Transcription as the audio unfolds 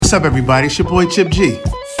What's up, everybody? It's your boy Chip G,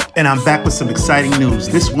 and I'm back with some exciting news.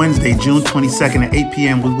 This Wednesday, June 22nd at 8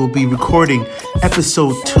 p.m., we will be recording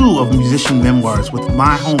episode 2 of Musician Memoirs with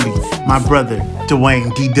my homie, my brother,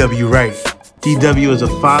 DWAYNE DW Wright. DW is a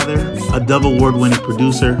father, a Dove Award-winning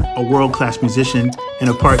producer, a world-class musician, and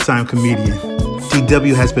a part-time comedian.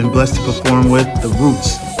 DW has been blessed to perform with The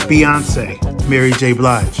Roots, Beyonce, Mary J.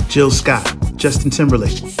 Blige, Jill Scott, Justin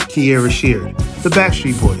Timberlake, Kierra Sheard, The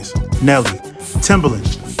Backstreet Boys, Nelly,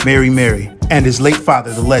 Timbaland, Mary, and his late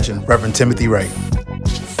father, the legend, Reverend Timothy Wright.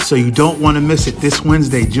 So you don't want to miss it this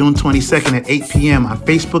Wednesday, June 22nd at 8 p.m. on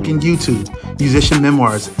Facebook and YouTube, Musician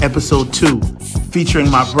Memoirs, Episode 2, featuring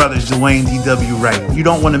my brothers, DWAYNE DW Wright. You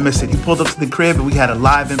don't want to miss it. He pulled up to the crib and we had a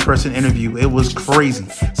live in-person interview. It was crazy.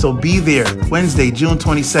 So be there Wednesday, June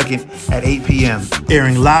 22nd at 8 p.m.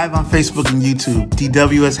 Airing live on Facebook and YouTube.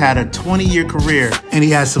 DW has had a 20-year career and he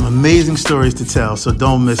has some amazing stories to tell, so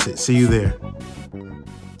don't miss it. See you there.